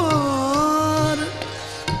भोर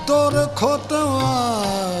तोर खोतवा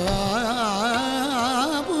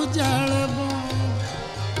उजड़बो,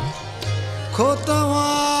 खोतवा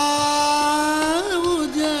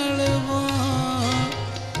उजड़बो।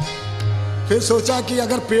 फिर सोचा कि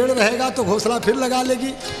अगर पेड़ रहेगा तो घोंसला फिर लगा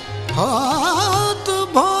लेगी। हाथ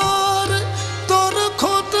भोर तोर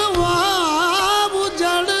खोतवा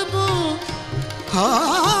उजड़बो,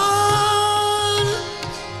 हाथ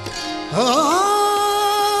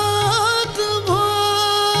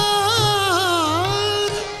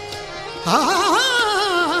भोर,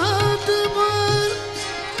 हाथ भोर,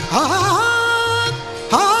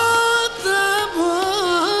 हाथ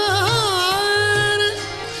भोर,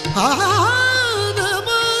 हाथ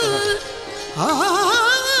भोर,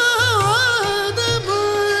 हाथ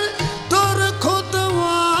भोर तोर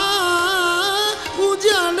खोतवा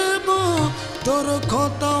उजड़बो, तोर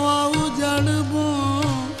खोतवा उजड़बो,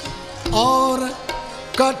 और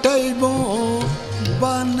कटैबो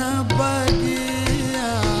बन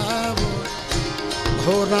बगिया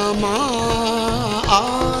हो रामा,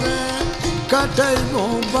 और कटैबो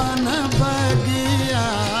बन बगिया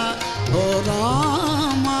हो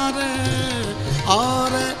रामा रे,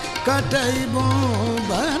 और कटैबो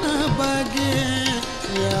बन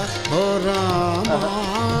बगिया हो रामा।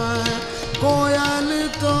 कोयल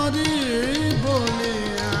तोरी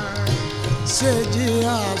बोलिया से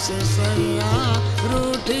जिया से सैया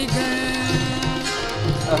रूठ गए।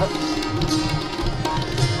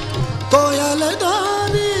 कोयल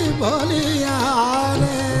तोरी बोलिया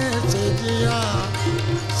रे से जिया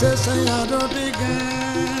से सैया रूठ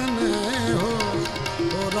गए हो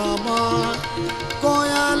रामा।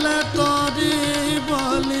 कोयल तोरी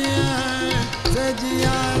बोलिया से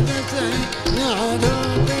जिया से सैया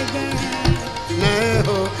रूठ गए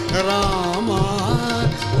हो रामा।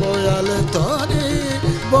 कोयल तोरी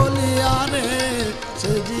बोलिया रे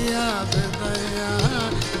से जिया से सैया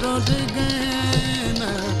रूठ गए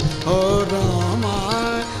हो रामा।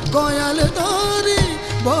 कोयल तोरी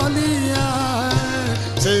बोलिया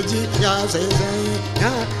से जिया से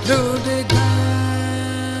सैया रूठ गए।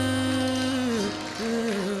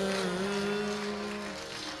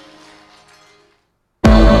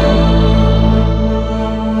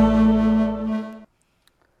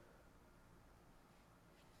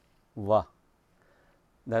 Wow,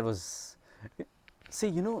 that was, see,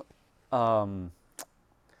 you know,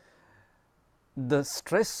 the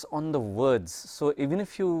stress on the words. So even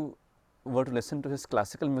if you were to listen to his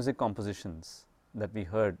classical music compositions that we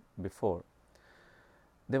heard before,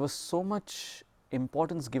 there was so much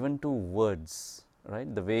importance given to words,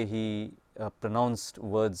 right? The way he pronounced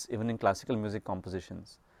words even in classical music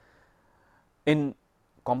compositions. In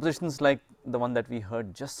compositions like the one that we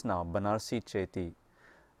heard just now, Banarsi Chaiti,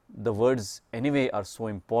 the words anyway are so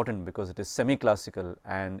important because it is semi-classical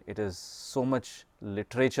and it is so much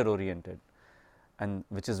literature oriented, and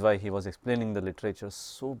which is why he was explaining the literature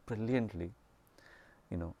so brilliantly,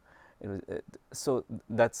 you know. It was, so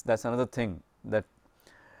that's another thing, that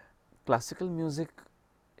classical music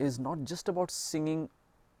is not just about singing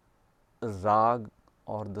rag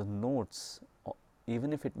or the notes, or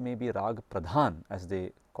even if it may be rag pradhan as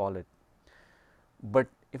they call it, but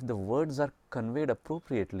if the words are conveyed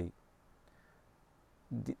appropriately,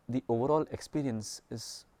 the overall experience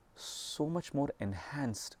is so much more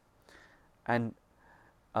enhanced, and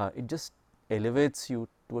it just elevates you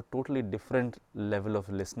to a totally different level of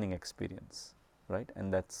listening experience, right?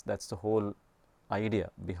 And that's the whole idea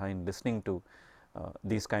behind listening to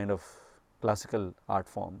these kind of classical art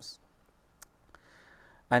forms.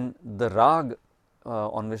 And the rag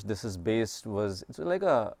on which this is based was, it's like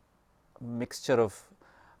a mixture of,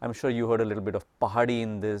 I am sure you heard a little bit of Pahadi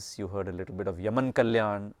in this, you heard a little bit of Yaman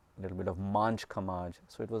Kalyan, a little bit of Manj Khamaj.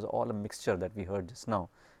 So, it was all a mixture that we heard just now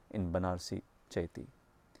in Banarsi Chaiti,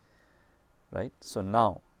 right. So,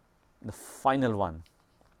 now the final one,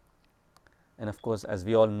 and of course, as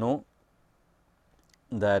we all know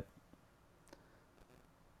that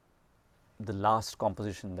the last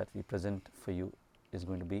composition that we present for you is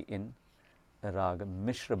going to be in rag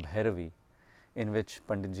Mishra Bhairavi, in which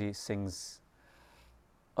Pandit ji sings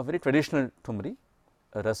a very traditional thumri,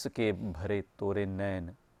 ras ke bhare tore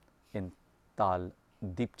nain, in tal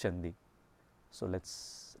Deep Chandi. So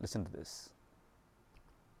let's listen to this.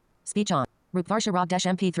 Speech on. Rupvarsha Rag Dash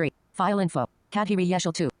MP3. File info. Kadhiri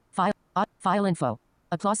Yeshal 2. File info.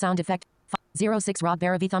 Applause sound effect. 06 Rag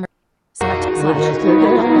Bhairavi Thumr. Select slash.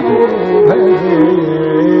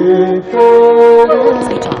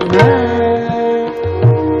 Speech off.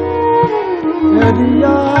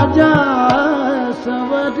 रिया जा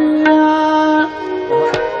सवरिया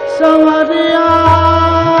सवरिया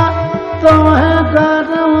तुम्हें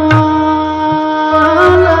गरवा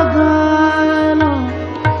लगालो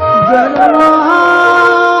गरवा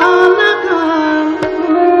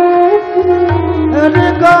लगालो अरे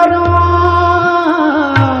गरवा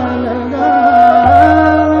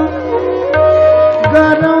लगालो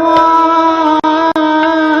गरवा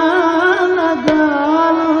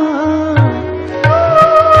लगालो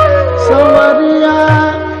सवरिया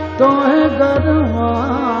तोहे गरवा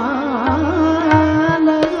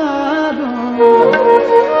लगालो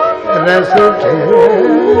रस के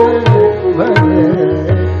भरे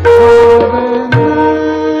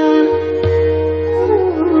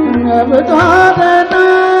अब तारे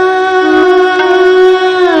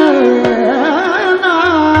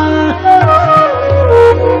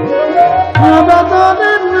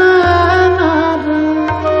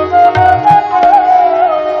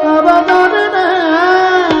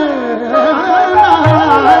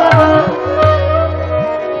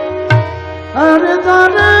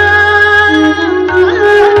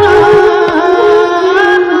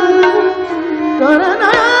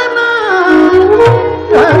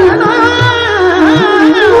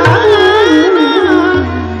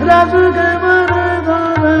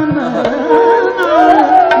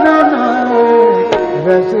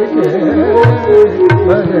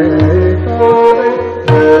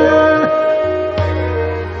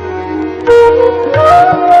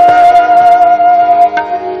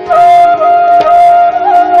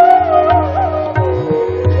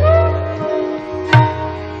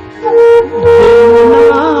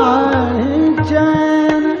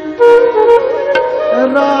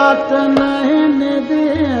रात नहीं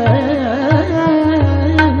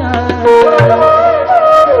रात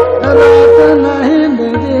नहीं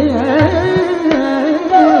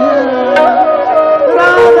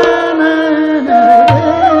रात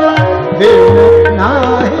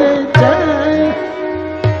नहीं चैन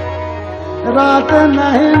रात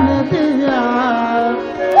नहीं दिया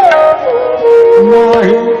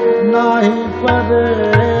नहीं नहीं पर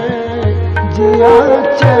जिया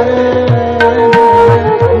चैन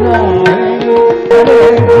नहीं पर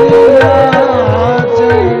जिया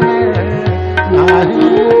चैन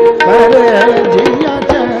नहीं पर जिया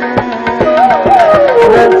चैन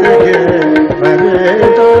रस के भरे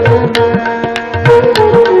तोरना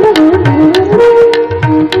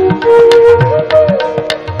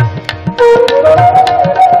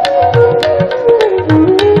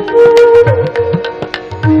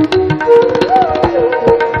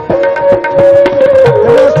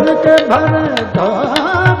रस के भरे तोर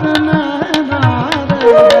नैना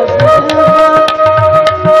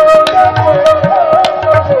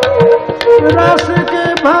रस के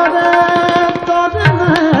भरे तोर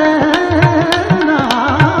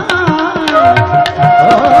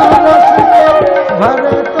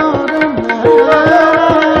भरे तोर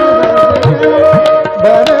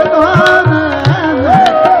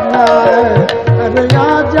अरे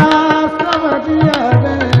आजा समझिया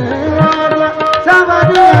रे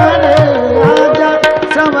आजा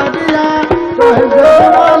समझिया तो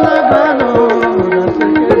लगानो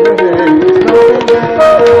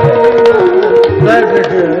रस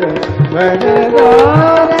के भरे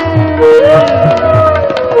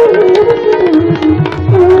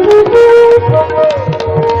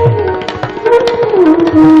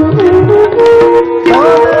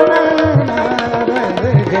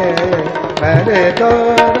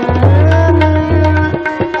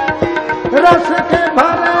रस के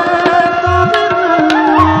भरे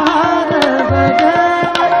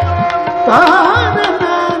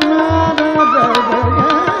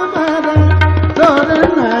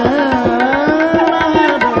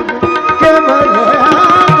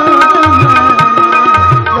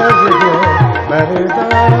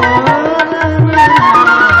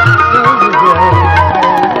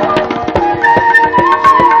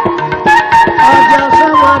आजा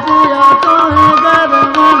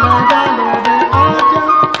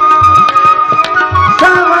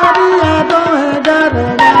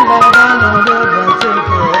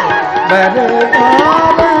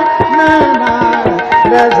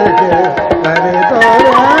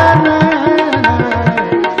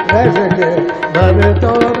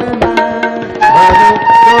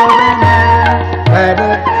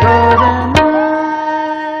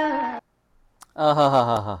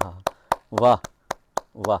Wow,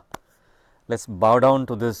 wow. Let's bow down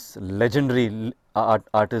to this legendary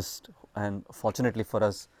artist, and fortunately for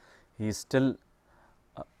us, he is still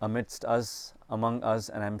amidst us, among us,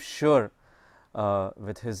 and I'm sure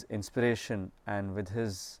with his inspiration and with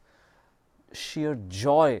his sheer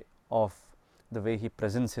joy of the way he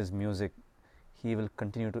presents his music, he will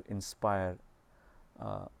continue to inspire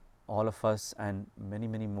all of us and many,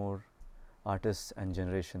 many more artists and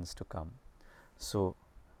generations to come. So,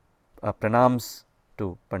 pranams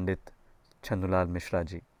to Pandit Chandulal Mishra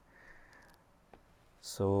ji.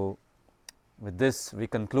 So, with this we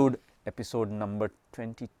conclude episode number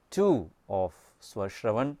 22 of Swar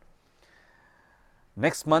Shravan.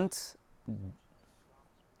 Next month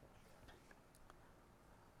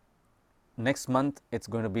it's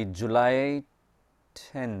going to be July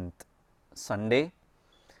 10th, Sunday,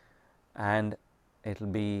 and it will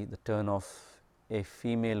be the turn of a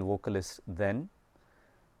female vocalist then.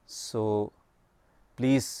 So,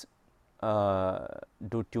 please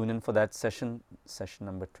do tune in for that session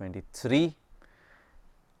number 23.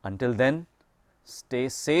 Until then, stay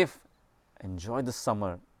safe, enjoy the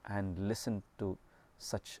summer, and listen to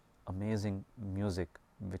such amazing music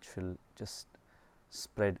which will just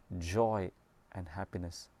spread joy and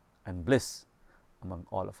happiness and bliss among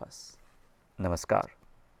all of us. Namaskar.